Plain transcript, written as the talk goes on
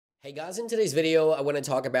Hey guys, in today's video, I want to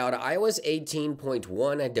talk about iOS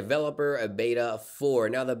 18.1 Developer Beta 4.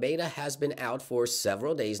 Now, the beta has been out for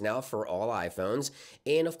several days now for all iPhones.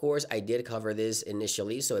 And of course, I did cover this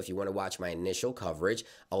initially. So if you want to watch my initial coverage,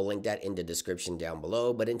 I'll link that in the description down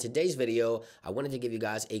below. But in today's video, I wanted to give you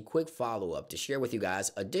guys a quick follow-up to share with you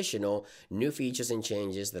guys additional new features and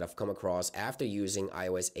changes that I've come across after using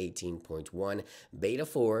iOS 18.1 Beta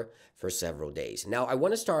 4 for several days. Now, I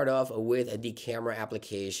want to start off with the camera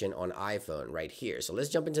application on iPhone right here. So let's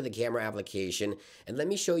jump into the camera application and let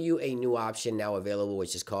me show you a new option now available,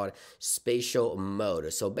 which is called Spatial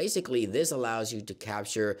Mode. So basically this allows you to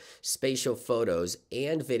capture spatial photos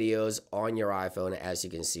and videos on your iPhone, as you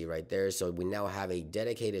can see right there. So we now have a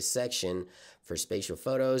dedicated section for spatial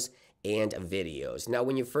photos and videos. Now,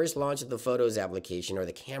 when you first launch the Photos application or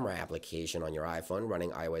the camera application on your iPhone running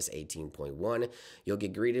iOS 18.1, you'll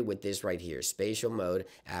get greeted with this right here, Spatial Mode.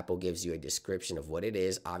 Apple gives you a description of what it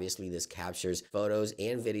is. Obviously, this captures photos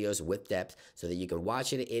and videos with depth so that you can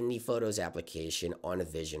watch it in the Photos application on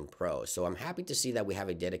Vision Pro. So I'm happy to see that we have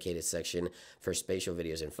a dedicated section for spatial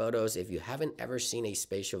videos and photos. If you haven't ever seen a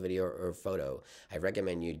spatial video or photo, I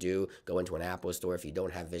recommend you do go into an Apple store if you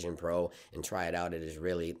don't have Vision Pro and try it out. It is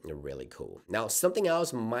really cool. Now, something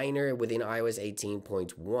else minor within iOS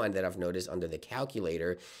 18.1 that I've noticed under the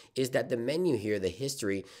calculator is that the menu here, the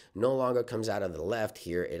history, no longer comes out of the left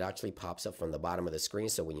here. It actually pops up from the bottom of the screen.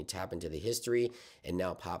 So when you tap into the history, it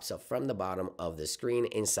now pops up from the bottom of the screen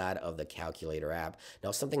inside of the calculator app.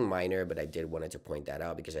 Now, something minor, but I did wanted to point that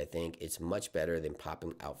out because I think it's much better than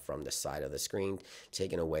popping out from the side of the screen,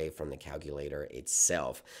 taken away from the calculator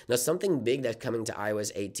itself. Now, something big that's coming to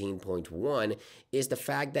iOS 18.1 is the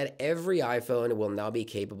fact that every iPhone will now be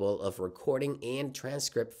capable of recording and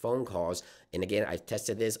transcript phone calls. And again, I've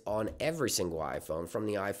tested this on every single iPhone, from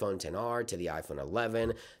the iPhone XR to the iPhone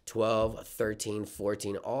 11, 12, 13,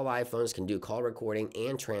 14. All iPhones can do call recording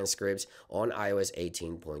and transcripts on iOS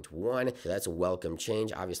 18.1. So that's a welcome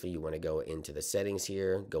change. Obviously, you want to go into the settings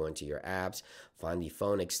here, go into your apps, find the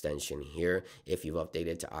phone extension here. If you've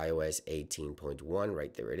updated to iOS 18.1,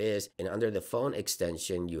 right there it is. And under the phone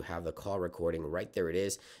extension, you have the call recording, right there it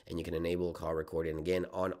is. And you can enable call recording again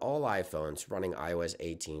on all iPhones running iOS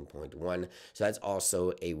 18.1. So that's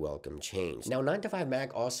also a welcome change. Now, 9to5Mac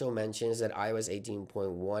also mentions that iOS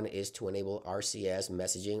 18.1 is to enable RCS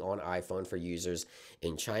messaging on iPhone for users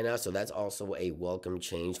in China. So that's also a welcome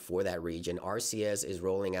change for that region. RCS is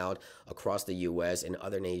rolling out across the US and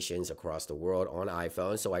other nations across the world on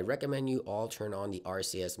iPhone. So I recommend you all turn on the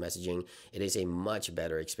RCS messaging. It is a much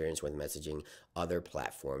better experience with messaging other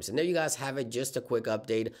platforms. And there you guys have it. Just a quick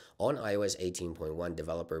update on iOS 18.1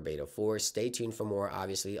 Developer Beta 4. Stay tuned for more.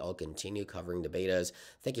 Obviously, I'll continue covering the betas.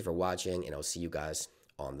 Thank you for watching, and I'll see you guys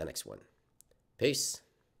on the next one. Peace.